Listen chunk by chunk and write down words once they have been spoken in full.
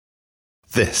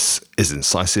This is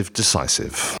Incisive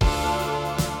Decisive.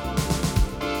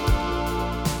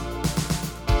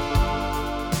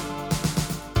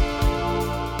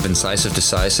 Incisive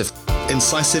Decisive.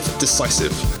 Incisive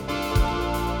Decisive.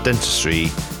 Dentistry,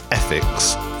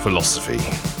 ethics, philosophy.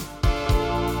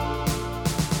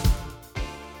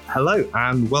 Hello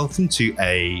and welcome to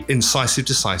a Incisive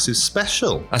Decisive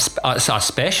special. It's a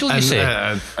special, you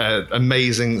say?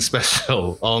 Amazing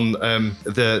special on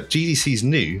the GDC's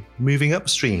new Moving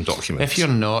Upstream document. If you're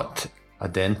not a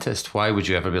dentist, why would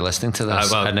you ever be listening to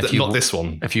this? And if not this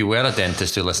one. If you were a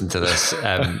dentist who listened to this,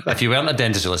 if you weren't a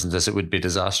dentist who listened to this, it would be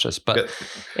disastrous. But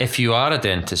if you are a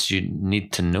dentist, you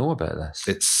need to know about this.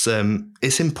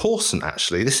 It's important,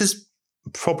 actually. This is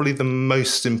probably the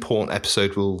most important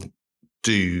episode we'll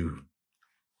do,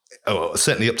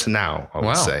 certainly up to now, I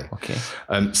would say. Okay.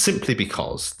 Simply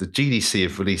because the GDC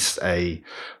have released a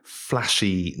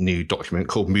flashy new document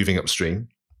called Moving Upstream.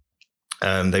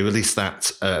 They released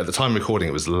that at the time of recording,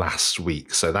 it was last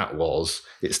week. So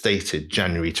it's dated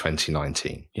January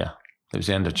 2019. Yeah. It was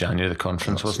the end of January, the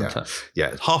conference, wasn't it?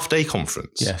 Yeah. Half-day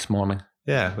conference. Yes, morning.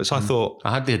 Yeah, which I thought...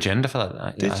 I had the agenda for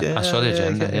that. I saw the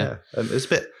agenda, yeah. It's a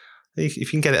bit... If you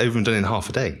can get it over and done in half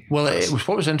a day. Well,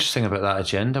 what was interesting about that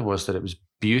agenda was that it was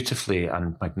beautifully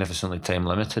and magnificently time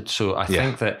limited. So I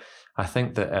think that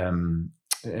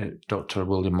Dr.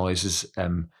 William Moyes'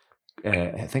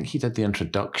 I think he did the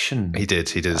introduction. He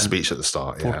did a speech at the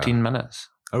start. 14 minutes.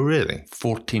 Oh, really?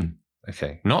 14.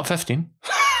 Okay. Not 15.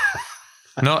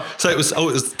 It was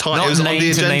on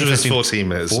the agenda as 14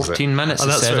 minutes. 14 minutes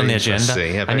it said on the agenda.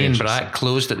 Yeah, and Ian Brack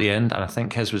closed at the end, and I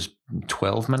think his was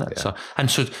 12 minutes. Yeah.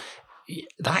 So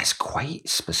that's quite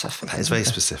specific. That is very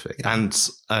specific. And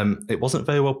it wasn't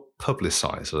very well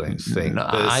publicised, I don't think. No,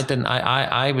 I didn't.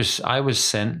 I was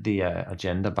sent the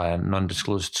agenda by a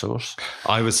non-disclosed source.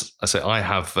 I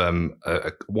have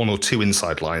one or two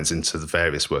inside lines into the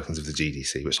various workings of the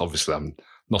GDC, which obviously I'm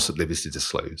not at liberty to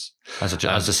disclose. As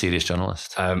a serious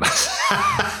journalist.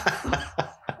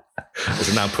 As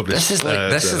a now published. This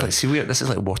is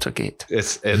like Watergate. Well,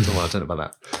 I don't know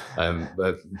about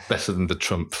that. Better than the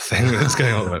Trump thing that's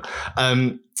going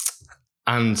on.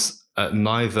 And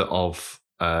neither of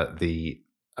the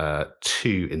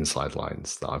two inside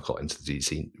lines that I've got into the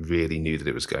GDC really knew that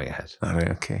it was going ahead. Oh, right,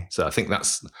 okay. So I think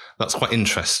that's quite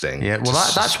interesting. Yeah, well,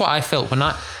 that's what I felt when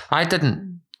I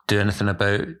didn't do anything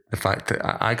about the fact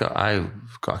that I got a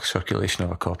circulation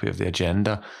of a copy of the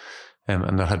agenda.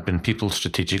 And there had been people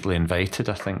strategically invited,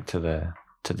 I think, to the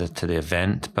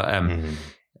event. But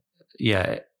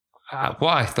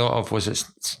what I thought of was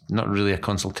it's not really a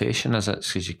consultation, is it?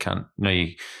 Because you can't.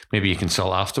 Maybe you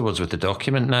consult afterwards with the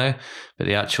document now, but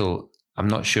the actual. I'm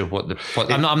not sure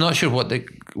I'm not sure what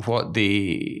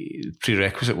the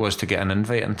prerequisite was to get an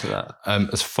invite into that.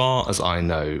 As far as I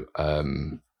know,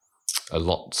 a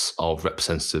lot of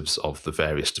representatives of the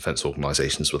various defence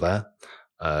organisations were there.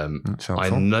 I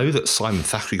know that Simon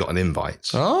Thackeray got an invite,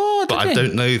 but I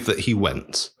don't know that he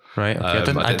went. Right.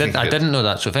 Okay. I didn't know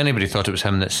that. So if anybody thought it was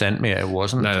him that sent me, it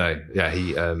wasn't. No. Yeah,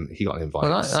 he got an invite.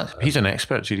 Well, he's an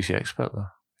expert, GDC expert, though.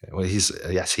 Well, he is.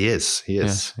 Yes, yeah.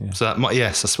 So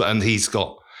and he's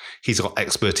got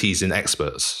expertise in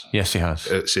experts. Yes, he has.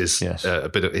 Which is a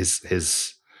bit of his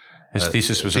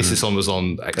thesis was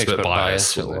on expert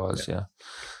bias. It was, yeah.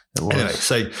 It was. Anyway,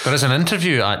 so there is an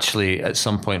interview actually at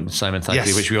some point with Simon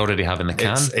Thackeray, which we already have in the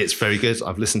can. It's very good.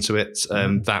 I've listened to it.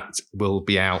 That will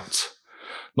be out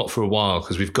not for a while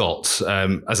because we've got,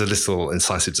 as a little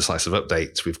Incisive Decisive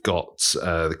update, we've got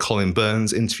the Colin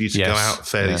Burns interview to go out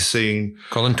fairly soon.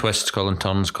 Colin twists, Colin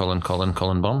turns, Colin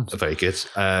Bonds. Very good.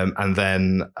 And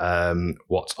then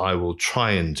what I will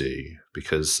try and do,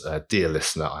 because, dear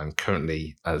listener, I'm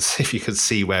currently, as if you could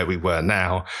see where we were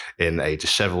now, in a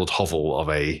dishevelled hovel of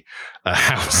a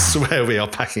house where we are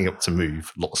packing up to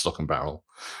move, lock, stock and barrel.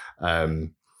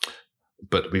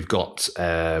 But we've got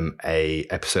a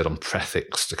episode on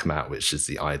prethics to come out, which is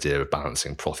the idea of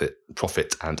balancing profit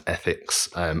and ethics.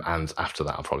 And after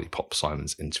that, I'll probably pop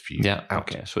Simon's interview out.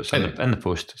 Okay, so it's in the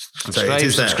post.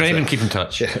 Subscribe and keep in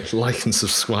touch. Yeah, like and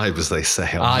subscribe, as they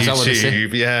say on YouTube. Is that what they say?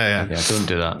 Yeah, don't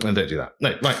do that. And don't do that.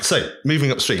 No, right. So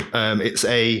moving upstream, it's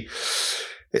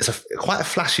quite a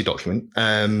flashy document.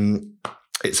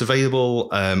 It's available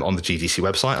on the GDC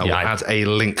website. I will add a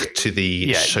link to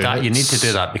the show notes. You need to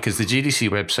do that because the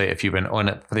GDC website, if you went on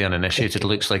it for the uninitiated,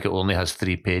 looks like it only has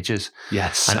 3 pages.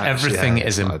 Yes. And everything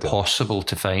is impossible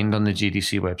to find on the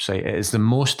GDC website. It is the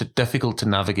most difficult to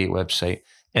navigate website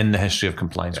in the history of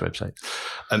compliance websites.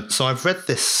 So I've read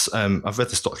this. I've read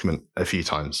this document a few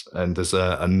times, and there's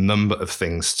a number of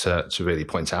things to really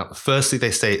point out. Firstly,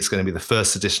 they say it's going to be the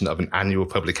first edition of an annual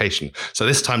publication. So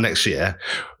this time next year,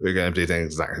 we're going to be doing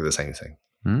exactly the same thing,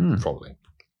 probably.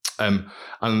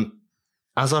 And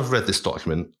as I've read this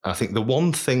document, I think the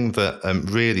one thing that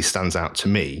really stands out to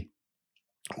me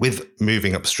with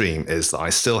moving upstream is that I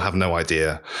still have no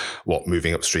idea what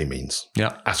moving upstream means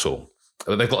at all.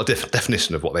 They've got a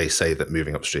definition of what they say that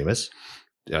moving upstream is.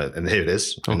 And here it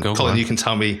is. Okay, Colin, you can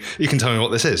tell me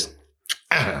what this is.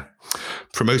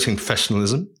 Promoting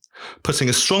professionalism, putting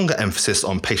a stronger emphasis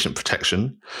on patient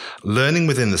protection, learning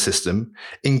within the system,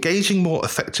 engaging more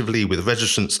effectively with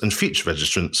registrants and future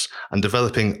registrants, and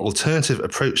developing alternative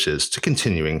approaches to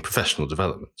continuing professional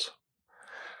development.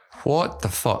 What the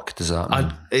fuck does that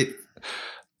mean?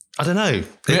 I don't know.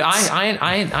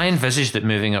 I envisaged that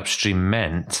moving upstream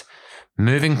meant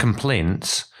moving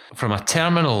complaints from a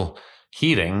terminal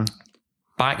hearing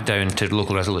back down to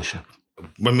local resolution.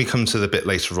 When we come to the bit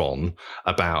later on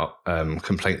about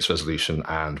complaints resolution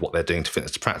and what they're doing to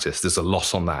fitness to practice, there's a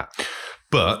lot on that.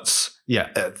 But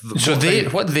yeah,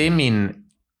 what they mean,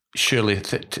 surely,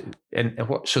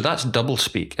 so that's double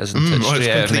speak, isn't it? Straight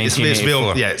out of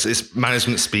 1984. It's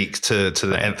management speak to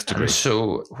the nth degree. And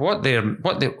so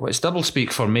it's double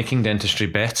speak for making dentistry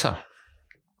better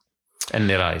in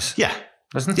their eyes. Yeah.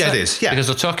 Isn't it? Yeah, it is. Yeah. Because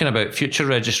they're talking about future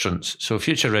registrants. So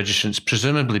future registrants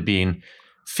presumably being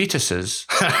fetuses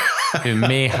who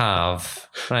may have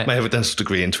a dental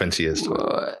degree in 20 years.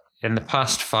 In the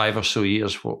past 5 or so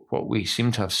years, what we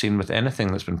seem to have seen with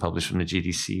anything that's been published from the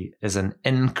GDC is an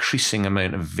increasing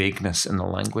amount of vagueness in the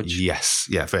language. Yes,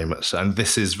 yeah, very much so. And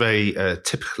this is very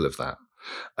typical of that.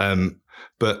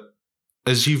 But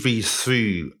as you read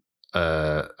through,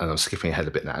 and I'm skipping ahead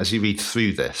a bit now, as you read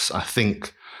through this, I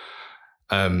think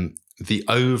the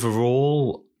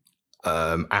overall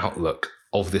outlook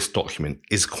of this document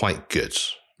is quite good.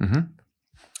 Mm-hmm.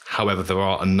 However, there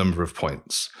are a number of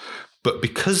points. But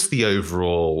because the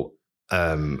overall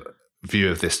view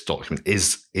of this document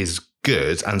is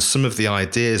good, and some of the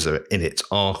ideas in it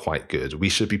are quite good, we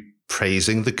should be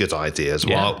praising the good ideas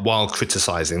while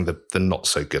criticising the not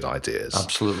so good ideas.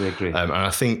 Absolutely agree. And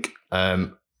I think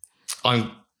I'm,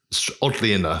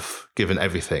 oddly enough, given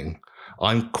everything,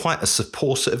 I'm quite a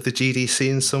supporter of the GDC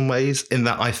in some ways, in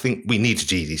that I think we need a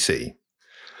GDC.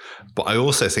 But I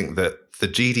also think that the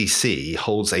GDC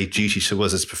holds a duty to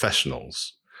us as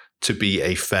professionals to be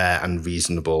a fair and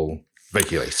reasonable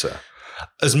regulator.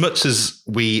 As much as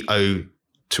we owe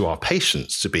to our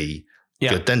patients to be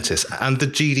good dentists, and the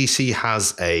GDC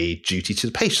has a duty to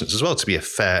the patients as well to be a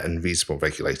fair and reasonable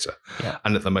regulator. Yeah.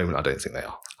 And at the moment, I don't think they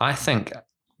are. I think,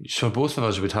 so both of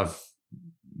us would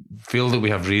feel that we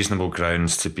have reasonable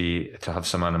grounds to have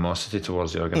some animosity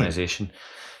towards the organisation.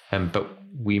 But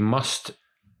we must,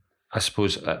 I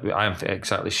suppose, I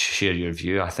exactly share your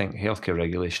view. I think healthcare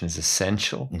regulation is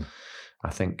essential. I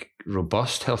think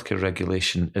robust healthcare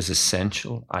regulation is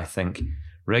essential. I think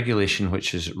regulation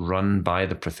which is run by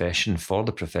the profession for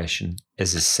the profession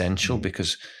is essential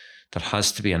because there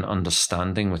has to be an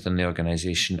understanding within the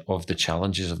organisation of the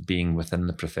challenges of being within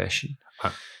the profession.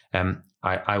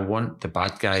 I want the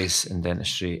bad guys in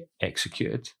dentistry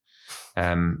executed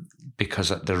because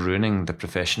they're ruining the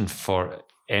profession for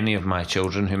any of my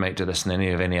children who might do this and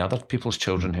any other people's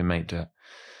children who might do it.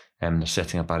 They're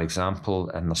setting a bad example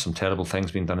and there's some terrible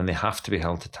things being done and they have to be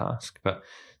held to task. But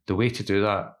the way to do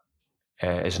that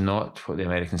is not what the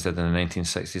Americans did in the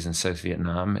 1960s in South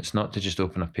Vietnam. It's not to just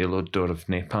open a payload door of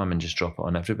napalm and just drop it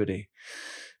on everybody,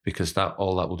 because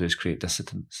all that will do is create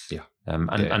dissidence. Yeah. And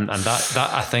that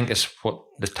I think is what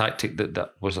the tactic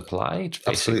that was applied.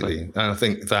 Basically. Absolutely. And I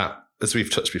think that, as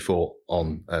we've touched before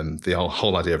on the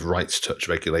whole idea of right to touch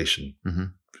regulation,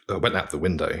 went out the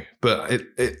window. But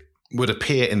it would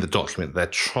appear in the document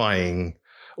they're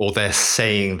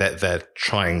saying that they're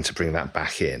trying to bring that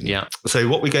back in. Yeah. So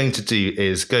what we're going to do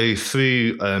is go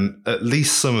through at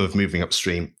least some of moving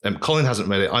upstream. Colin hasn't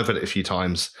read it. I've read it a few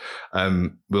times.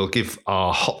 We'll give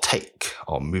our hot take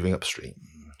on moving upstream.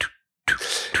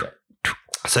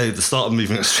 So the start of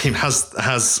moving upstream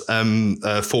has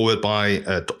forward by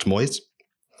Dr. Moyes,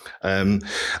 and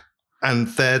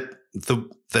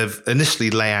they've initially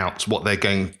lay out what they're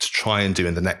going to try and do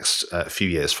in the next few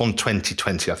years, from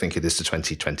 2020, I think it is, to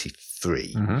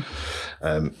 2023.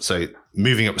 So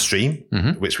moving upstream,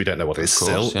 which we don't know what it is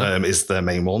still, is their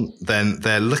main one. Then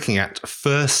they're looking at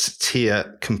first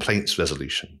tier complaints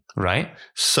resolution. Right.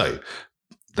 So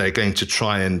they're going to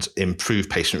try and improve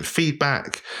patient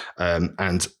feedback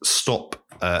and stop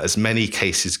as many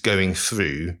cases going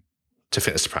through to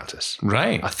fitness to practice.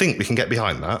 Right. I think we can get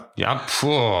behind that. Yeah.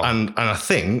 And I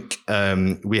think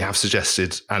we have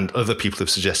suggested, and other people have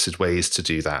suggested ways to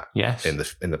do that. Yes. In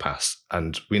the past,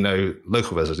 and we know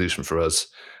local resolution for us,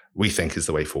 we think, is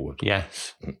the way forward.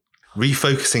 Yes.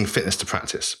 Refocusing fitness to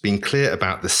practice, being clear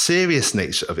about the serious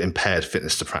nature of impaired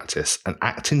fitness to practice, and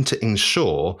acting to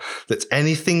ensure that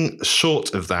anything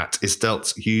short of that is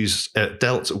dealt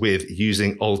with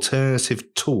using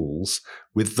alternative tools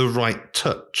with the right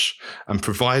touch, and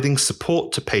providing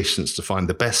support to patients to find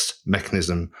the best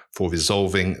mechanism for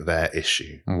resolving their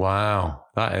issue. Wow,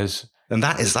 that's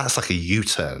like a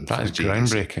U-turn. That is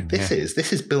groundbreaking.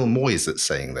 This is Bill Moyes that's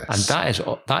saying this,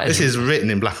 and this is written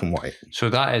in black and white. So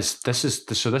this is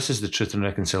the Truth and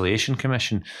Reconciliation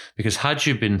Commission. Because had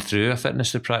you been through a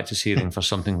fitness to practice hearing for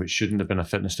something which shouldn't have been a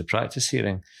fitness to practice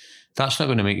hearing, that's not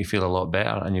going to make you feel a lot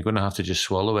better, and you're going to have to just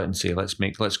swallow it and say, let's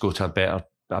go to a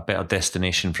better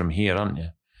destination from here, aren't you?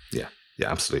 Yeah,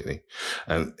 absolutely.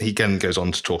 He again goes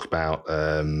on to talk about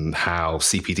how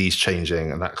CPD is changing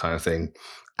and that kind of thing,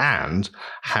 and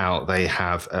how they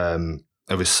have a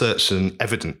research and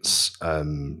evidence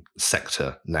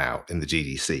sector now in the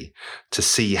GDC to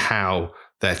see how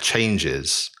their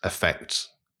changes affect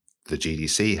the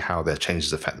GDC, how their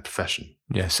changes affect the profession.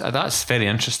 Yes, that's very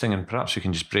interesting, and perhaps we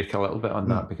can just break a little bit on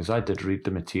that, because I did read the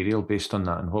material based on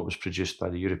that and what was produced by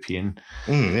the European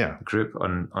group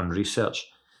on research.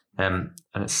 And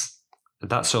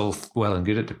that's all well and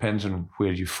good. It depends on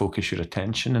where you focus your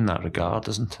attention in that regard,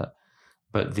 doesn't it?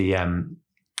 But the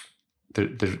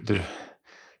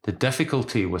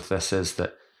difficulty with this is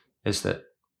that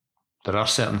there are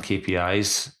certain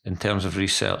KPIs in terms of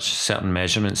research, certain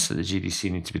measurements that the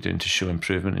GDC need to be doing to show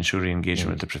improvement and show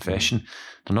re-engagement with the profession.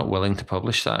 They're not willing to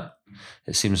publish that,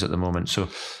 it seems, at the moment. So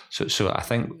I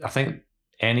think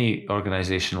any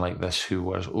organisation like this who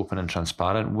was open and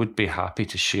transparent would be happy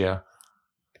to share.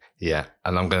 Yeah,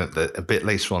 and I'm going to a bit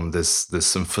later on. There's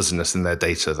some fuzziness in their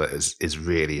data that is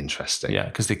really interesting. Yeah,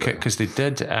 because they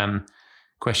did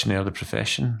questionnaire the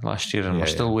profession last year, and we're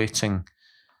still waiting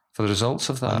for the results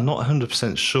of that. I'm not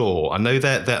 100% sure. I know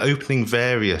they're opening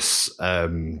various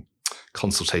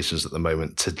consultations at the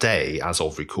moment. Today, as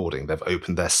of recording, they've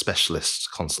opened their specialist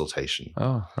consultation.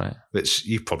 Oh, right. Which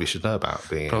you probably should know about,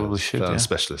 being probably should, on a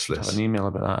specialist list. Have an email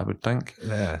about that, I would think.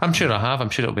 Yeah. I'm sure I have. I'm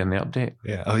sure it'll be in the update.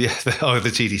 Yeah. Oh, yeah. The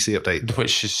GDC update.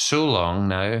 Which is so long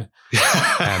now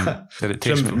that it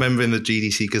takes remember in the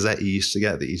GDC Gazette you used to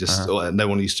get that you just no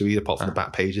one used to read apart from the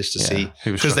back pages to see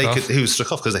who was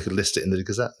struck off because they could list it in the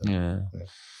Gazette. Yeah.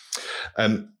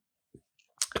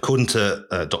 According to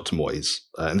Dr. Moyes,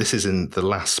 and this is in the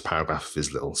last paragraph of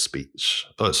his little speech.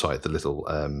 Oh, sorry, the little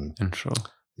intro.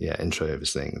 Yeah, intro of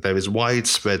his thing. There is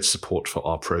widespread support for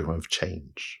our program of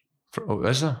change.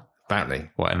 Is there? Apparently.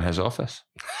 What, in his office?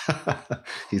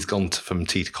 He's gone from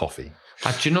tea to coffee.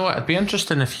 Do you know what? It'd be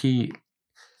interesting if he.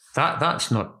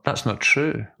 That's not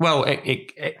true. Well,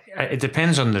 it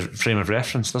depends on the frame of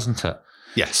reference, doesn't it?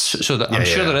 Yes. So that I'm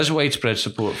sure there is widespread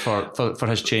support for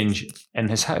his change in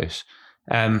his house.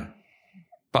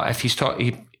 But if he's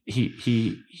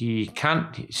he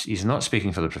can't. He's not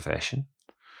speaking for the profession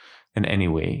in any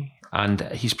way, and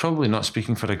he's probably not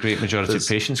speaking for a great majority of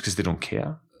patients because they don't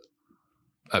care.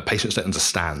 Patients don't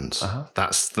understand.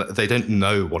 They don't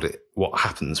know what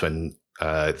happens when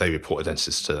they report a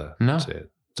dentist to. No,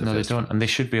 they don't, and they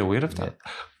should be aware of that.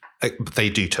 But they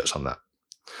do touch on that.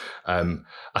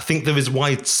 I think there is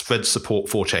widespread support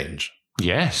for change.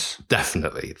 Yes,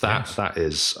 definitely. That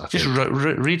is. Just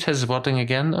read his wording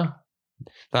again, though.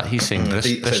 That he's saying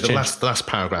the last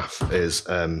paragraph is.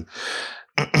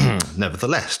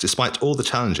 Nevertheless, despite all the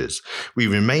challenges, we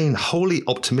remain wholly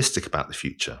optimistic about the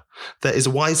future. There is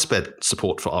widespread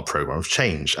support for our program of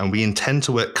change, and we intend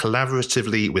to work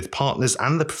collaboratively with partners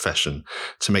and the profession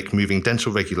to make moving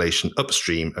dental regulation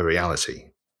upstream a reality.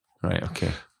 Right.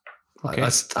 Okay. I'll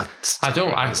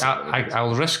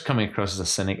risk coming across as a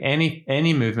cynic.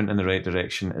 Any movement in the right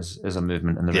direction is a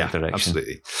movement in the right direction.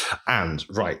 Absolutely. And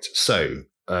right, so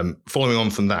following on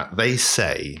from that, they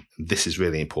say this is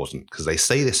really important because they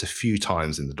say this a few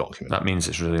times in the document. That means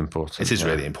it's really important. It is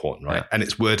really important, right? Yeah. And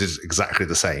it's worded exactly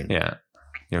the same. Yeah.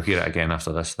 You'll hear it again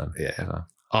after this then. Yeah.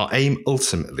 Our aim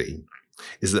ultimately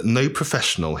is that no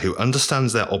professional who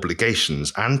understands their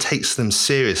obligations and takes them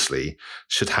seriously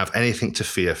should have anything to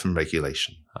fear from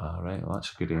regulation. Right. Well,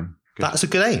 that's a good aim. That's a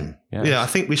good aim. Yeah, I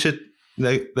think we should,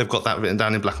 they've got that written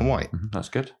down in black and white. Mm-hmm. That's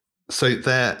good. So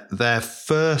their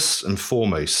first and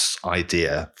foremost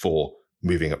idea for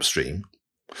moving upstream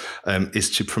is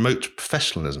to promote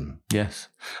professionalism. Yes.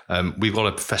 We've got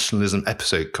a professionalism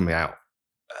episode coming out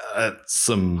at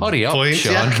some point.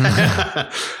 Sean.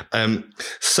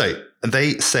 So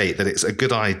they say that it's a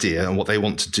good idea, and what they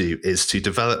want to do is to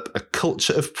develop a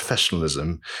culture of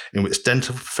professionalism in which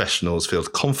dental professionals feel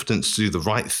confident to do the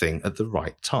right thing at the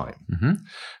right time. Mm-hmm.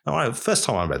 Now, first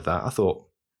time I read that, I thought,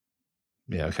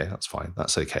 yeah, okay, that's fine.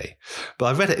 That's okay. But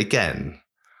I read it again,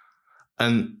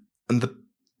 and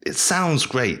it sounds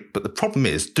great, but the problem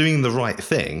is doing the right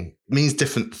thing means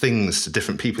different things to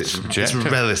different people. It's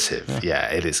relative. Yeah,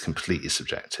 it is completely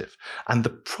subjective. And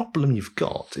the problem you've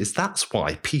got is that's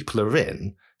why people are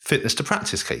in fitness to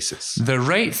practice cases. The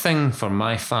right thing for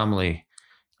my family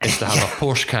is to have a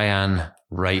Porsche Cayenne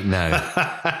right now.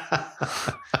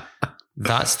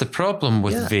 That's the problem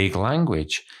with vague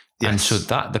language. Yes. And so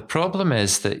the problem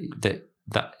is that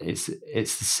it's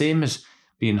the same as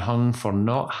being hung for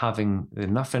not having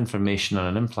enough information on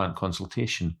an implant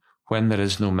consultation when there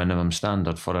is no minimum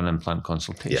standard for an implant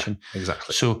consultation. Yeah,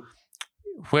 exactly. So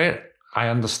where I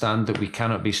understand that we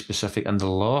cannot be specific and the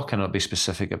law cannot be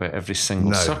specific about every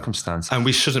single circumstance. And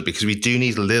we shouldn't, because we do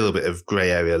need a little bit of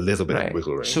grey area, a little bit of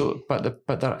wiggle room. So,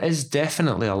 but there is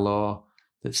definitely a law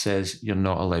that says you're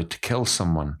not allowed to kill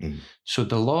someone. So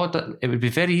the law, it would be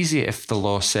very easy if the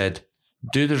law said,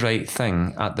 do the right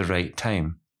thing at the right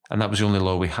time. And that was the only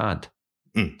law we had.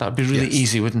 That would be really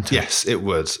easy, wouldn't it? Yes, it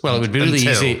would. Well, it would be really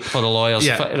easy for the lawyers.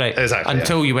 Yeah, right, exactly.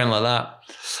 Until you went like that.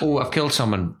 Oh, I've killed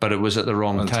someone, but it was at the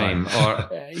wrong time.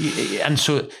 And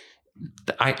so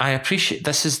I appreciate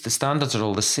the standards are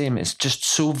all the same. It's just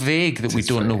so vague that we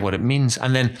don't know what it means.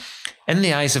 And then in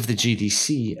the eyes of the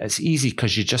GDC, it's easy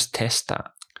because you just test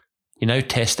that. You now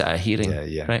test it at a hearing,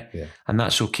 right? Yeah. And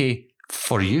that's okay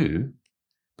for you.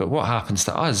 But what happens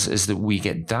to us is that we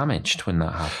get damaged when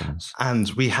that happens. And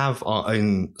we have our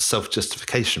own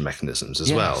self-justification mechanisms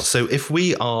as well. So if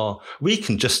we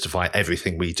can justify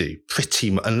everything we do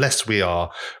pretty much, unless we are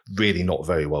really not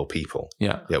very well people.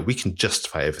 Yeah, we can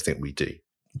justify everything we do.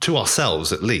 To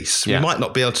ourselves, at least. We might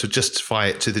not be able to justify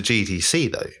it to the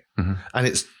GDC, though. Mm-hmm. And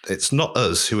it's not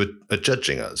us who are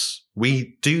judging us.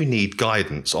 We do need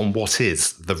guidance on what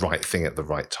is the right thing at the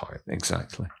right time.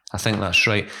 Exactly. I think that's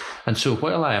right. And so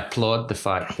while I applaud the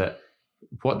fact that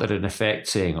what they're in effect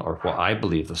saying, or what I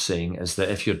believe they're saying, is that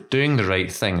if you're doing the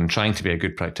right thing and trying to be a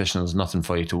good practitioner, there's nothing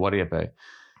for you to worry about.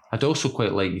 I'd also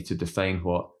quite like you to define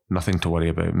what nothing to worry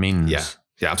about means. Yes.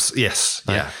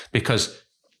 Right? Yeah. Because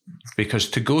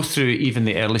to go through even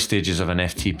the early stages of an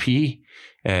FTP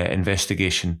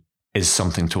investigation is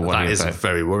something to worry about. That is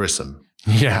very worrisome.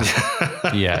 Yeah.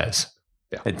 Yeah, it is.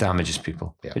 Yeah. It damages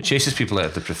people. Yeah. It chases people out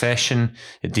of the profession.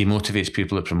 It demotivates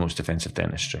people. It promotes defensive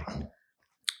dentistry.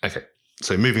 Okay.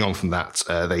 So moving on from that,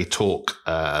 they talk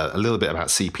a little bit about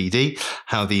CPD,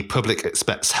 how the public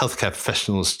expects healthcare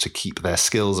professionals to keep their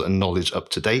skills and knowledge up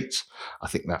to date. I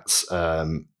think that's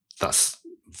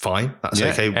fine. That's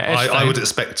okay. I would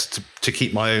expect to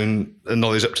keep my own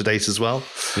knowledge up to date as well.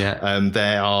 Yeah.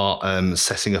 They are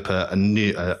setting up a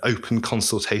new open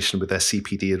consultation with their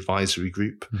CPD advisory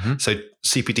group. Mm-hmm. So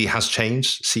CPD has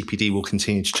changed. CPD will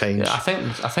continue to change. Yeah, I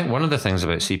think one of the things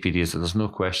about CPD is that there's no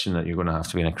question that you're going to have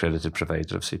to be an accredited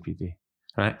provider of CPD.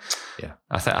 Right. Yeah.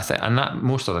 I think, and that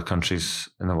most other countries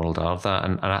in the world are that,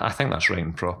 and I think that's right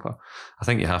and proper. I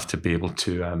think you have to be able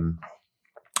to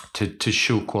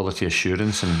show quality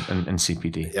assurance in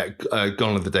CPD. Yeah,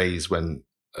 gone are the days when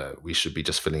we should be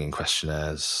just filling in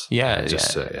questionnaires.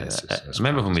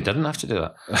 Remember when we didn't have to do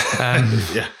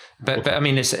that? But I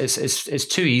mean, it's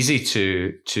too easy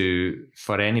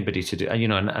for anybody to do.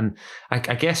 And I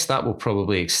guess that will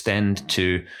probably extend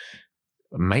to.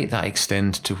 Might that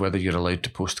extend to whether you're allowed to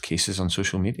post cases on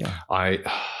social media? I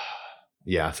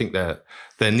think there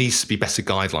needs to be better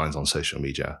guidelines on social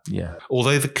media. Yeah.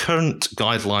 Although the current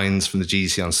guidelines from the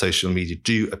GDC on social media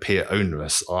do appear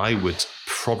onerous, I would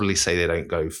probably say they don't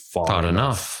go far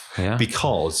enough. Yeah.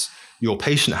 Because your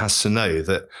patient has to know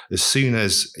that as soon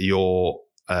as your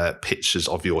pictures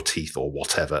of your teeth or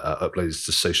whatever are uploaded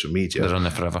to social media, they're on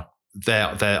there forever.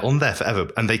 They're on there forever,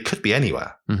 and they could be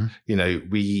anywhere. Mm-hmm.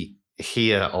 We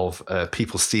hear of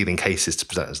people stealing cases to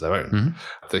present as their own. Mm-hmm.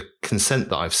 The consent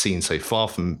that I've seen so far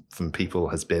from people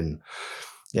has been,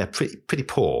 pretty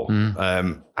poor.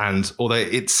 Mm. And although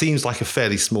it seems like a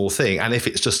fairly small thing, and if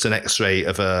it's just an X-ray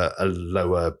of a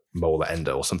lower molar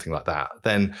endo or something like that,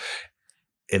 then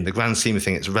in the grand scheme of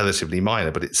things, it's relatively minor,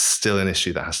 but it's still an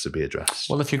issue that has to be addressed.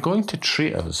 Well, if you're going to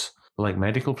treat us like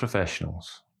medical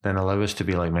professionals, then allow us to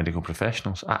be like medical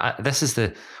professionals. This is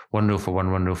the one rule for one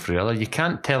rule for the other. You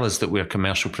can't tell us that we're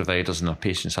commercial providers and our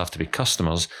patients have to be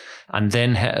customers, and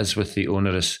then hit us with the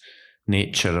onerous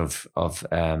nature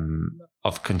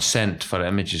of consent for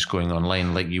images going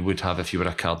online, like you would have if you were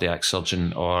a cardiac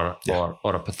surgeon or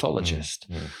a pathologist.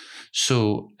 Mm-hmm.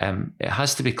 So it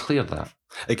has to be clear that.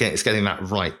 Again, it's getting that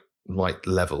right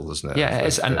level, isn't it? Yeah, it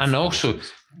is. And also,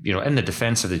 in the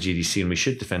defence of the GDC, and we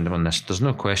should defend them on this, there's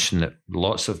no question that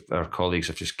lots of our colleagues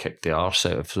have just kicked the arse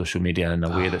out of social media in a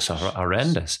way that's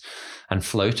horrendous and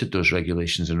flouted those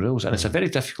regulations and rules. And it's a very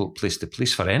difficult place to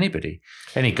police for anybody,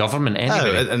 any government,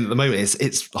 anybody. And at the moment,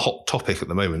 it's a hot topic at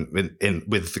the moment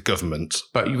with the government.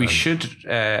 But we should,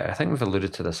 I think we've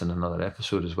alluded to this in another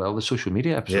episode as well, the social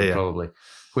media episode probably,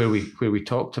 where we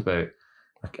talked about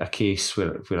a case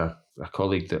where a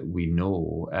colleague that we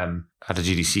know had a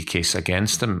GDC case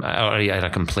against him, or he had a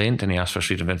complaint and he asked for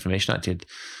Freedom of Information Act.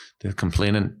 The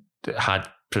complainant had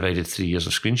provided 3 years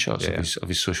of screenshots of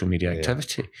his social media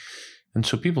activity. And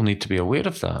so people need to be aware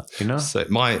of that, So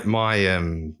my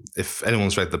if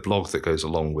anyone's read the blog that goes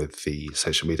along with the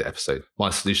social media episode, my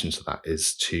solution to that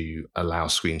is to allow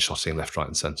screenshotting left, right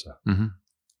and centre. Mm-hmm.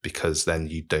 Because then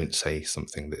you don't say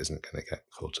something that isn't going to get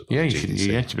caught up. Yeah,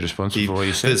 you have to be responsible for what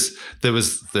you say.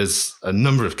 There's a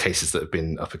number of cases that have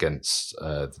been up against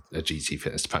a GDC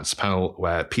fitness to practice panel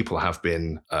where people have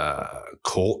been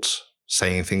caught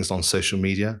saying things on social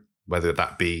media, whether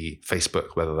that be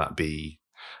Facebook, whether that be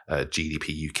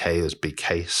GDP UK, there's a big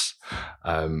case.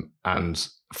 And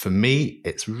for me,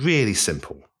 it's really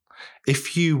simple.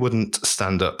 If you wouldn't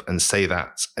stand up and say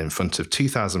that in front of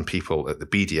 2,000 people at the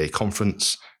BDA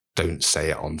conference, don't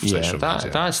say it on social media.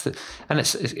 That's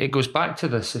it goes back to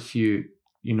this. If you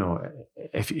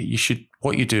should,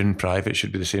 what you do in private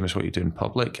should be the same as what you do in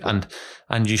public, and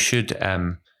you should,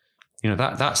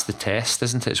 that's the test,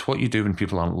 isn't it? It's what you do when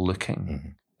people aren't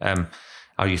looking. Mm-hmm.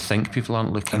 Or you think people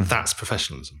aren't looking. And that's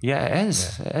professionalism. Yeah, it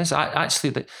is. Yeah. It is.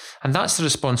 And that's the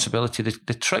responsibility.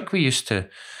 The trick we used to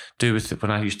do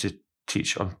when I used to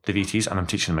teach on the VTs, and I'm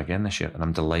teaching them again this year, and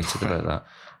I'm delighted about that,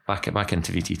 back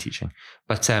into VT teaching.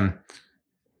 But I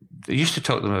used to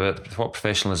talk to them about what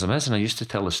professionalism is, and I used to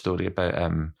tell the story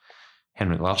about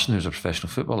Henrik Larsson, who's a professional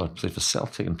footballer, played for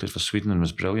Celtic and played for Sweden and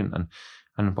was brilliant.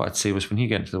 And what I'd say was when he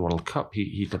got into the World Cup,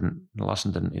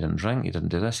 Larsson didn't drink, he didn't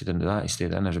do this, he didn't do that, he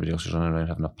stayed in, everybody else was running around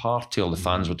having a party, all the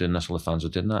fans were doing this, all the fans were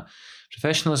doing that.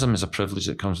 Professionalism is a privilege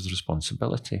that comes with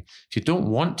responsibility. If you don't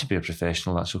want to be a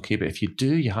professional, that's okay, but if you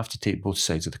do, you have to take both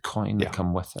sides of the coin that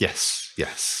come with it.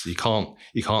 Yes. You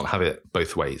can't have it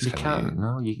both ways. You can't.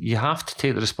 No, you have to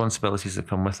take the responsibilities that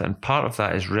come with it, and part of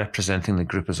that is representing the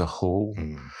group as a whole.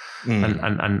 And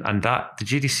that the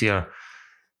GDC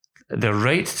they're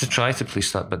right to try to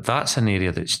police that, but that's an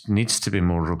area that needs to be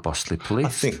more robustly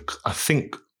policed. I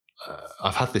think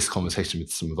I've had this conversation with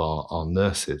some of our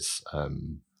nurses,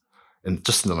 and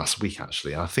just in the last week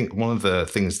actually. I think one of the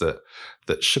things that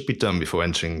should be done before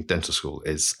entering dental school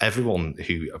is everyone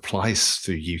who applies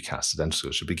through UCAS to dental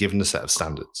school should be given a set of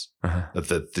standards, of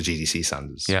the GDC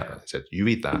standards. Yeah, so you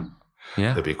read that.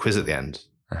 Yeah, there'll be a quiz at the end,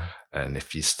 and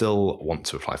if you still want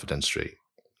to apply for dentistry,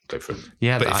 go for it.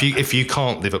 Yeah, but if you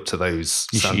can't live up to those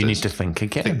standards, you need to think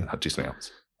again. Do something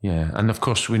else. Yeah, and of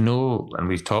course we know, and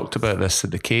we've talked about this,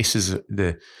 that the cases,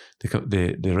 the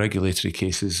regulatory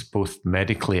cases, both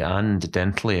medically and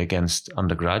dentally against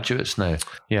undergraduates now.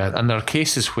 Yeah, and there are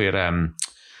cases where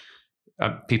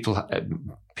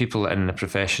people in the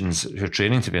professions who are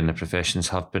training to be in the professions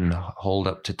have been hauled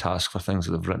up to task for things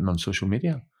that they've written on social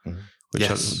media, which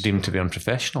are deemed to be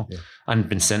unprofessional, and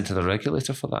been sent to the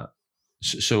regulator for that.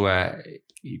 So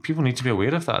people need to be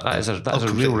aware of that. That is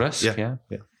a real risk. Yeah.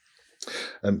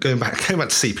 Going back to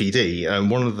CPD,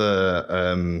 one of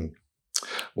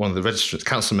the registrants,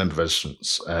 council member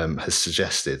registrants, has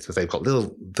suggested that they've got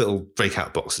little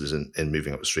breakout boxes in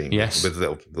moving upstream. Yes, with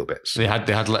little bits. They had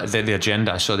the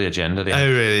agenda. I saw the agenda.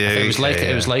 Really?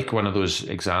 It was like one of those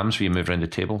exams where you move around the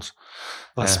tables.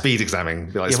 Speed examing.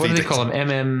 What do they call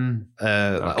them?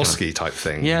 Like OSCE type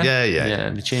thing. Yeah.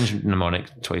 They change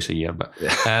mnemonic twice a year, but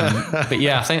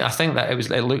yeah, I think that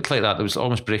it looked like that. There was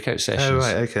almost breakout sessions. Oh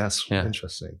right, okay, that's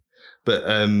interesting. But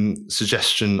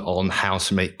suggestion on how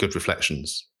to make good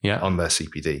reflections on their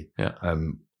CPD. Yeah.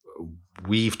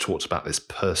 We've talked about this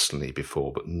personally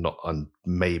before, but not on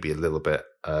maybe a little bit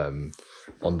on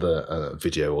the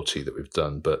video or two that we've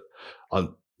done. But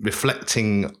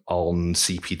reflecting on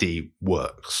CPD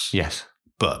works. Yes.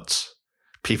 But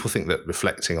people think that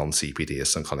reflecting on CPD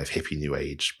is some kind of hippie new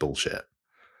age bullshit.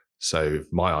 So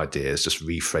my idea is just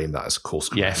reframe that as course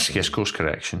correction. Yes, course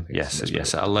correction. Yes.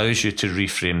 It allows you to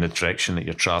reframe the direction that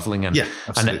you're travelling in. Yeah,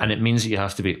 absolutely. And it means that you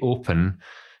have to be open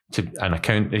to an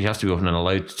account. You have to be open and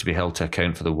allowed to be held to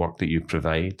account for the work that you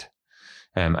provide.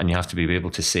 And you have to be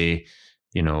able to say,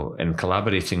 in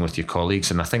collaborating with your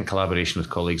colleagues, and I think collaboration with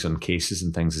colleagues on cases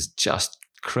and things is just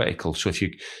critical. So if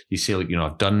you say,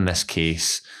 I've done this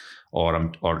case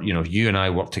or you and I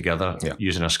work together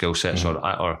using our skill sets,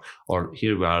 or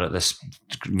here we are at this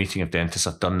meeting of dentists.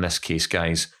 I've done this case,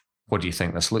 guys. What do you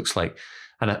think this looks like?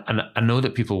 And I know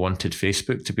that people wanted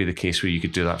Facebook to be the case where you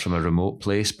could do that from a remote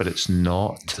place, but it's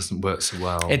not. It doesn't work so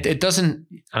well. It doesn't,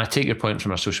 and I take your point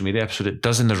from our social media episode, it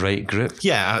does in the right group.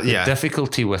 Yeah. The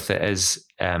difficulty with it is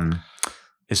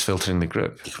filtering the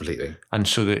group. Completely. And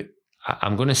so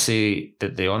I'm going to say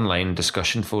that the online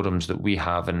discussion forums that we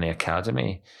have in the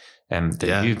academy,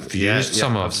 that you've used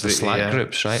some of the Slack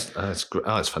groups, right?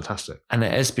 It's fantastic. And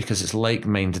it is because it's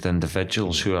like-minded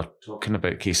individuals who are talking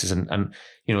about cases, and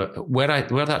were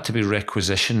that to be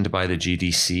requisitioned by the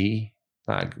GDC,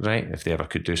 right? If they ever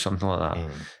could do something like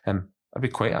that, I'd be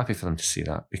quite happy for them to see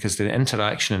that, because the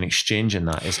interaction and exchange in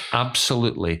that is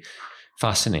absolutely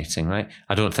fascinating, right?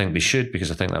 I don't think they should,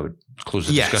 because I think that would close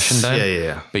the discussion down.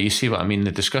 Yeah. But you see what I mean?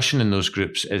 The discussion in those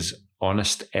groups is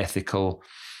honest, ethical.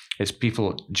 It's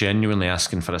people genuinely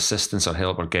asking for assistance or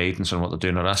help or guidance on what they're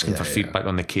doing, or asking for feedback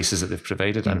on the cases that they've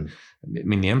provided. And I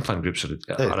mean, the implant groups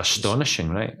are astonishing,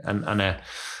 right? And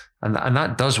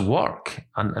that does work.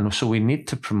 And so we need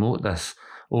to promote this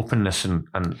openness and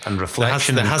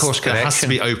reflection and course correction. There has to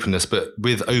be openness, but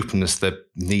with openness, there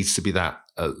needs to be that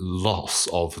loss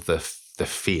of the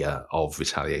fear of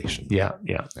retaliation. Yeah.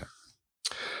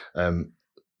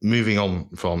 Moving on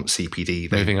from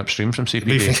CPD. Moving upstream from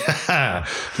CPD.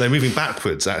 They're moving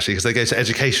backwards, actually, because they go to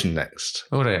education next.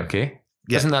 Oh, right, okay.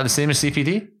 Yeah. Isn't that the same as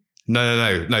CPD?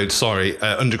 No, sorry.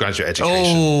 Undergraduate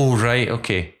education. Oh, right,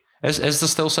 okay. Is there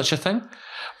still such a thing?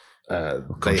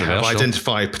 They have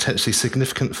identified potentially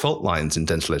significant fault lines in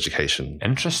dental education.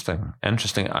 Interesting.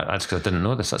 That's because I didn't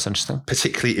know this. That's interesting.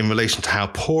 Particularly in relation to how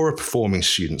poorer performing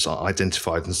students are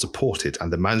identified and supported,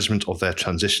 and the management of their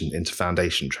transition into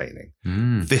foundation training.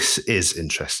 This is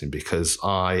interesting because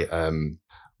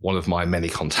one of my many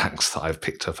contacts that I've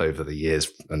picked up over the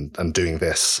years and doing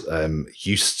this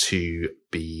used to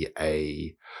be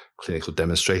a clinical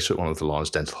demonstrator at one of the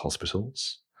large dental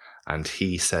hospitals. And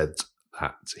he said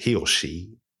that he or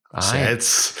she said...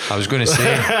 I was going to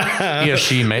say, he or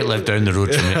she might live down the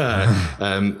road from me.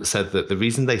 Said that the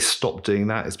reason they stopped doing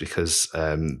that is because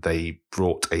they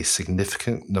brought a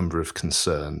significant number of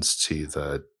concerns to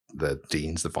the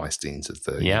deans, the vice deans of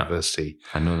the university.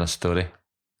 I know that story.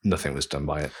 Nothing was done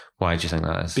by it. Why do you think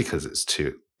that is? Because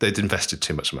they'd invested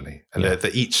too much money, and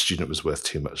each student was worth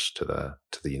too much to the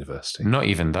university. Not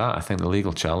even that. I think the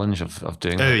legal challenge of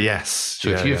doing that. Oh yes. So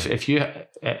if you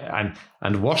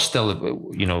and worse still,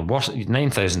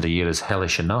 9,000 a year is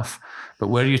hellish enough. But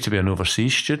were you to be an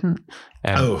overseas student,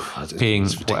 paying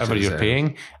whatever you're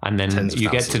paying, and then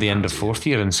you get to the end of fourth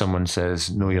year and someone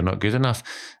says, no, you're not good enough.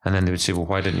 And then they would say, well,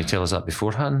 why didn't you tell us that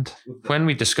beforehand? When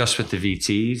we discuss with the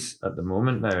VTs at the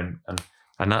moment now,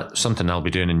 and that's something I'll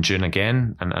be doing in June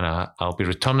again, and I'll be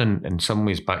returning in some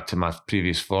ways back to my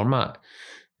previous format,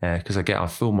 because I get a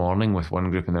full morning with one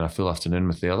group and then a full afternoon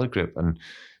with the other group, and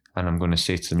I'm going to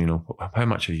say to them, how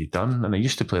much have you done? And I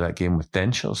used to play that game with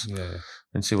dentures,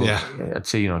 and say, I'd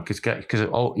say, because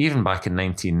even back in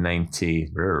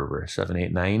 1997,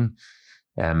 8, 9,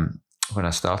 when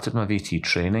I started my VT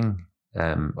training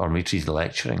or VT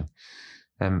lecturing,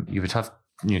 you would have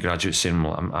new graduates saying,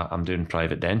 well, I'm doing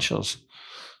private dentures.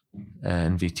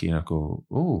 And VT, and I go,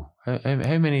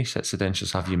 how many sets of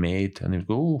dentures have you made? And they would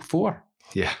go, 4.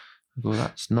 Yeah. I go,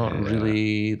 that's not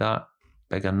really that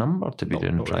big a number to be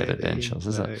doing private dentures,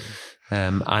 is it?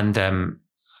 And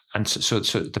so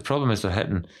the problem is they're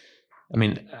hitting. I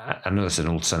mean, I know it's an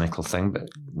old cynical thing, but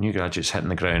new graduates hitting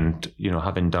the ground,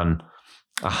 having done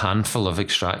a handful of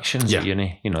extractions at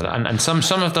uni, and some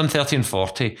have done 30 and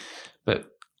 40,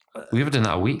 but we were doing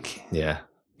that a week. Yeah.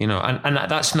 And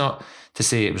that's not to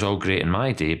say it was all great in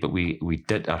my day, but we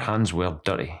did, our hands were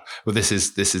dirty. Well, this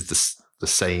is the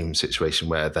same situation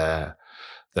where they're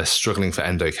struggling for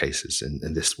endo cases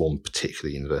in this one particular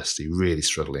university, really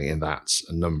struggling in that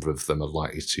a number of them are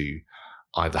likely to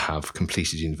either have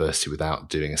completed university without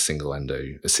doing a single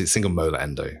molar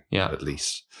endo, at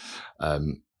least,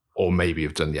 or maybe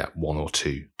have done 1 or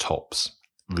 2 tops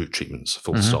root treatments,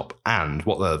 full stop. And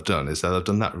what they'll have done is they'll have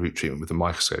done that root treatment with a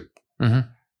microscope. Mm-hmm.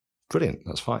 Brilliant,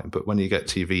 that's fine. But when you get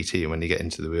to VT and when you get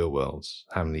into the real world,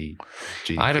 how many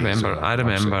GPs? I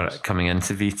remember coming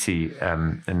into VT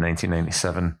in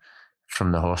 1997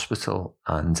 from the hospital,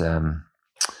 and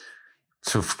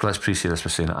so let's precede this by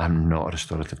saying I'm not a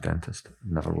restorative dentist,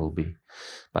 never will be.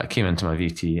 But I came into my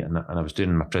VT and I was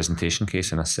doing my presentation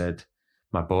case, and I said,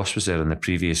 my boss was there in the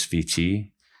previous VT,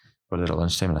 we were there at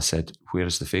lunchtime, and I said, where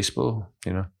is the face bowl?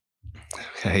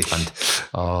 Okay. And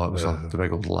it was the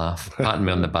big old laugh, patting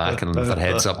me on the back and with their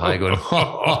heads up high, going,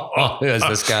 who is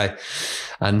this guy?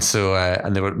 And so,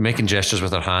 and they were making gestures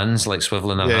with their hands, like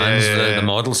swiveling their hands. The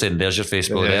model saying, "There's your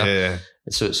Facebook there."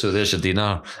 So there's your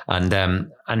dinar.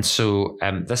 And so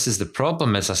this is the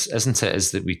problem, isn't it?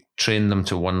 Is that we train them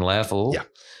to one level. Yeah.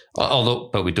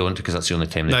 But we don't, because that's the only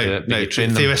time they do it. But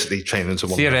theoretically train them to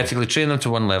one level. Train them to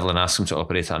one level and ask them to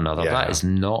operate at another. That is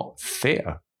not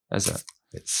fair, is it?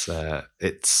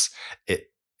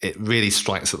 It really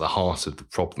strikes at the heart of the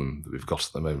problem that we've got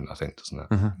at the moment, I think, doesn't it?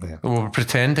 Mm-hmm. Yeah. Well, we're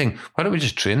pretending. Why don't we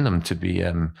just train them to be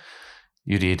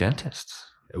UDA dentists?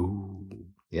 Oh,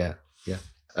 yeah.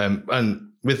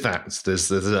 And with that,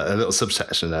 there's a little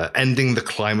subsection there, ending the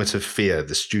climate of fear,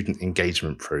 the student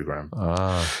engagement program.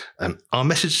 Our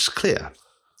message is clear.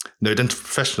 No dental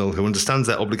professional who understands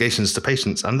their obligations to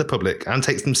patients and the public and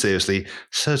takes them seriously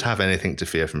should have anything to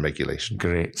fear from regulation.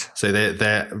 Great. So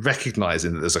they're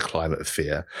recognizing that there's a climate of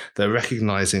fear. They're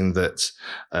recognizing that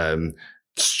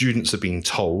students are being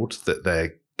told that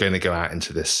they're going to go out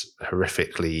into this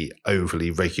horrifically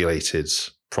overly regulated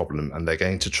problem, and they're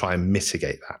going to try and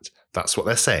mitigate that. That's what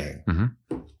they're saying.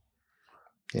 Mm-hmm.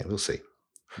 Yeah, we'll see.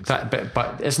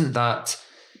 But isn't that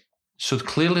so?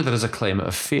 Clearly, there is a climate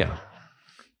of fear.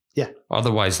 Yeah.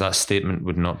 Otherwise, that statement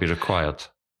would not be required.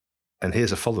 And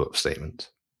here's a follow-up statement.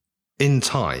 In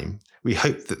time, we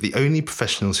hope that the only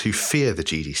professionals who fear the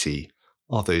GDC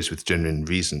are those with genuine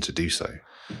reason to do so.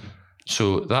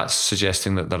 So that's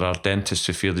suggesting that there are dentists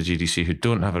who fear the GDC who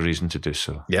don't have a reason to do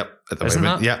so. Yep. At the Isn't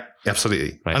moment. that? Yeah,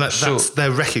 absolutely. Right. And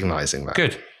they're recognising that.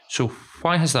 Good. So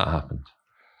why has that happened?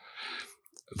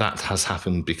 That has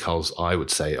happened because, I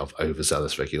would say, of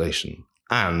overzealous regulation,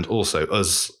 and also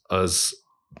us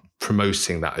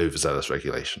promoting that overzealous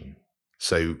regulation.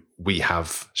 So we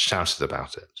have shouted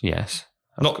about it. Yes.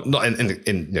 Not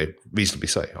in reasonably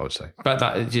so, I would say. But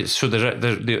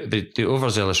the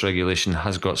overzealous regulation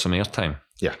has got some airtime.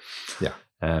 Yeah.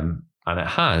 And it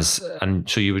has, and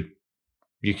so you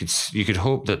could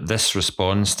hope that this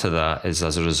response to that is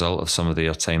as a result of some of the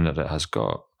airtime that it has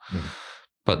got. Mm.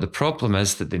 But the problem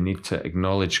is that they need to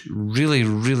acknowledge really,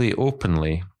 really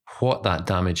openly what that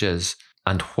damage is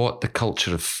and what the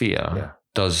culture of fear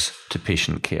does to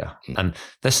patient care. Mm. And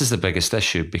this is the biggest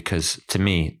issue, because to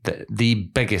me, the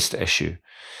biggest issue,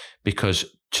 because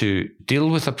to deal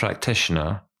with a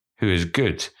practitioner who is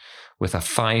good with a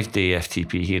 5-day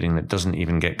FTP hearing that doesn't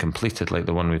even get completed, like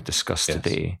the one we've discussed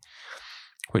today,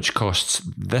 which costs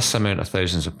this amount of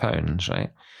thousands of pounds,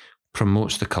 right,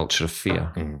 promotes the culture of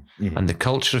fear. Mm-hmm. And the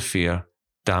culture of fear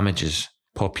damages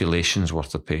populations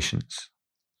worth of patients.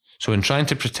 So in trying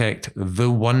to protect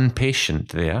the one patient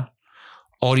there,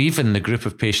 or even the group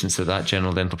of patients that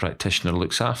general dental practitioner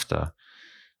looks after,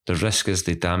 the risk is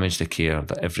they damage the care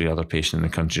that every other patient in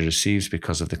the country receives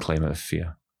because of the climate of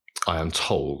fear. I am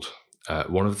told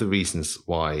one of the reasons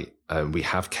why we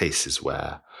have cases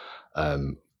where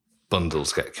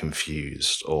bundles get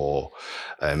confused or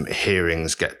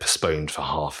hearings get postponed for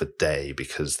half a day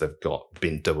because they've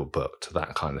been double booked,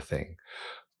 that kind of thing,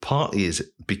 partly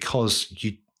is because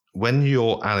when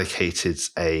you're allocated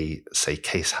a, say,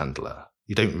 case handler,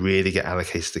 you don't really get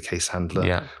allocated a case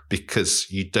handler because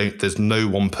there's no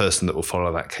one person that will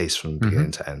follow that case from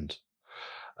beginning to end.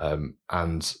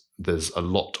 And there's a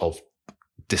lot of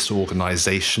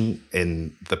disorganization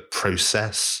in the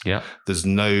process. Yeah. There's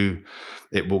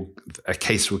a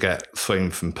case will get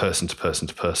thrown from person to person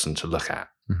to person to look at.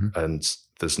 Mm-hmm. And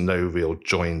there's no real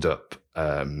joined up,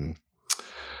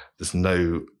 there's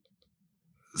no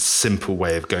simple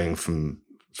way of going from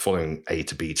following A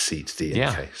to B to C to D in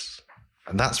the case.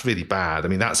 And that's really bad. I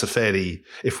mean,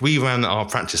 if we ran our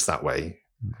practice that way,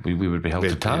 we would be held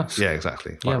to task. Yeah,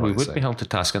 exactly. We would be held to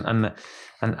task. And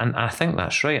I think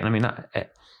that's right. And I mean,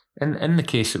 in the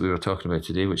case that we were talking about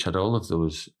today, which had all of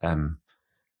those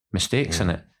mistakes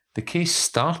in it, the case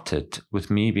started with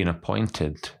me being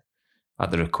appointed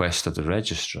at the request of the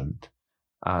registrant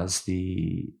as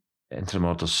the interim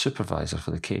order supervisor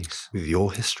for the case. With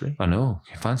your history? I know.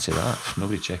 You fancy that.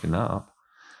 Nobody checking that up.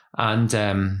 And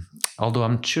although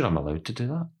I'm sure I'm allowed to do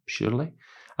that, surely.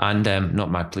 And not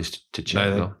my place to check,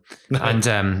 though. No.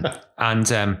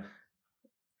 And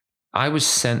I was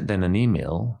sent then an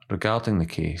email regarding the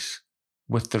case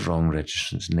with the wrong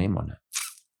registrant's name on it.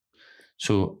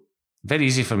 So very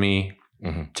easy for me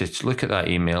to look at that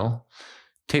email,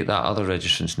 take that other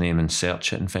registrant's name and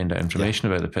search it and find out information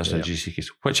about the person in the GDC case,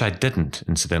 which I didn't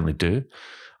incidentally do.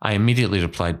 I immediately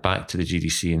replied back to the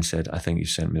GDC and said, I think you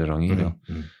sent me the wrong email.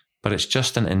 Mm-hmm. But it's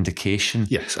just an indication.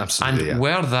 Yes, absolutely. And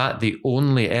were that the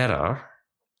only error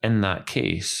in that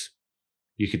case,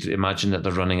 you could imagine that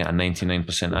they're running at a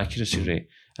 99% accuracy rate.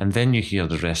 And then you hear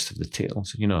the rest of the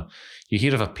tales. You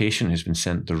hear of a patient who's been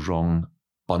sent the wrong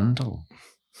bundle.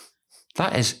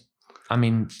 that is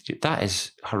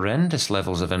horrendous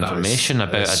levels of information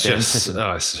about a dentist.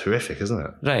 It's horrific, isn't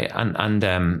it? Right, and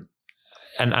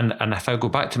if I go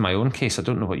back to my own case, I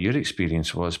don't know what your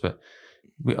experience was, but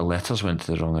letters went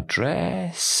to the wrong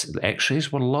address, the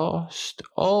X-rays were lost,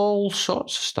 all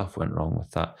sorts of stuff went wrong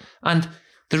with that. And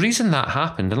the reason that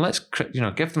happened, and let's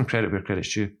give them credit where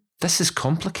credit's due, this is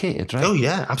complicated, right? Oh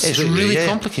yeah, absolutely. It's really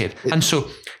complicated. And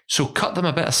so cut them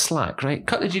a bit of slack, right?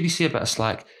 Cut the GDC a bit of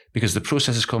slack because the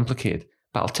process is complicated.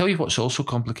 But I'll tell you what's also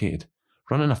complicated.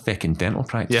 Running a fucking dental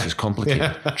practice is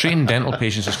complicated. Treating dental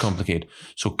patients is complicated.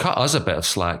 So cut us a bit of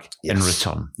slack in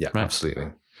return. Yeah, right?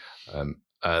 Absolutely.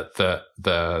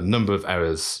 The number of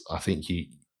errors, I think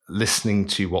listening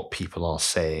to what people are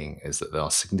saying is that there are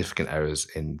significant errors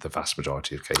in the vast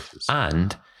majority of cases.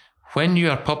 And when you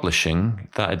are publishing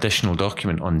that additional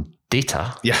document on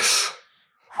data, yes,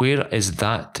 where is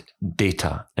that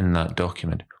data in that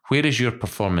document? Where is your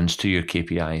performance to your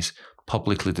KPIs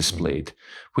publicly displayed?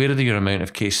 Where are your amount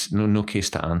of no case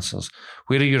to answers?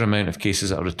 Where are your amount of cases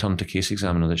that are returned to case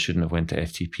examiner that shouldn't have went to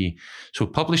FTP? So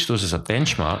publish those as a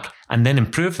benchmark and then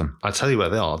improve them. I tell you where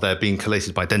they are. They're being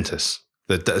collated by dentists.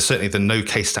 Certainly the no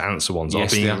case to answer ones are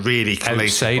being really collated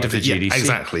outside of the GDC. Yeah,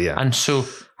 exactly, yeah. And so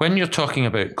when you're talking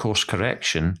about course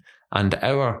correction and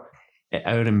our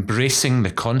embracing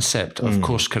the concept of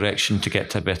course correction to get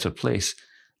to a better place,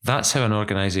 that's how an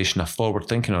organisation, a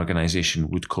forward-thinking organisation,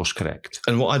 would course correct.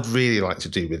 And what I'd really like to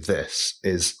do with this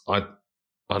is I'd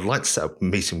like to set up a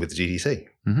meeting with the GDC.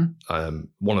 Mm-hmm.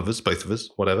 One of us, both of us,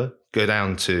 whatever, go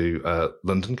down to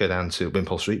London, go down to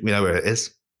Wimpole Street. We know where it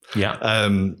is. Yeah.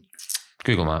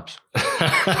 Google Maps.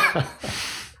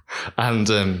 And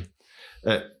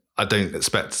I don't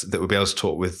expect that we'll be able to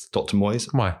talk with Dr.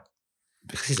 Moyes. Why?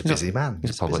 Because he's a busy man.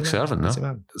 He's a public servant,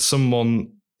 no?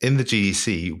 Someone in the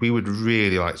GDC, we would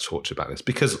really like to talk to you about this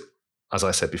because, as I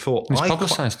said before, it's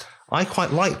publicised. I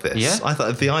quite like this. Yeah? I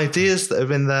thought the ideas that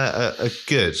are in there are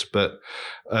good, but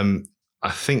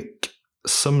I think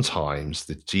sometimes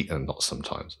not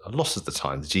sometimes, a lot of the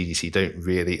time, the GDC don't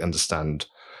really understand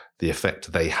the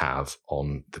effect they have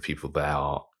on the people they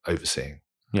are overseeing.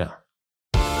 Yeah.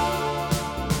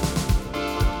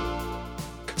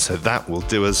 So that will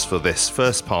do us for this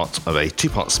first part of a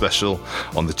two-part special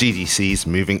on the GDC's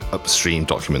Moving Upstream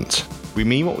document. We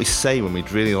mean what we say when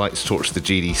we'd really like to talk to the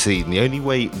GDC, and the only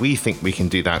way we think we can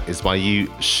do that is by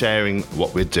you sharing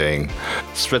what we're doing.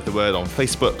 Spread the word on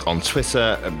Facebook, on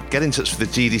Twitter, and get in touch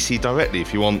with the GDC directly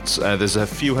if you want. There's a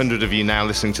few hundred of you now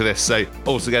listening to this, so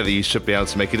altogether you should be able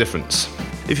to make a difference.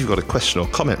 If you've got a question or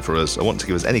comment for us or want to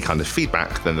give us any kind of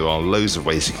feedback, then there are loads of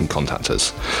ways you can contact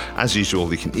us. As usual,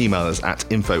 you can email us at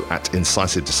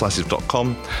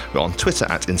info@incisivedecisive.com. We're on Twitter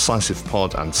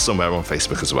 @IncisivePod and somewhere on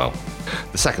Facebook as well.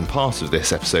 The second part of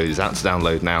this episode is out to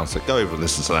download now, so go over and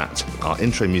listen to that. Our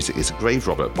intro music is Grave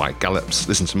Robber by Gallops.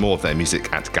 Listen to more of their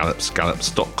music at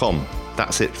gallopsgallops.com.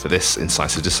 That's it for this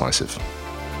Incisive Decisive.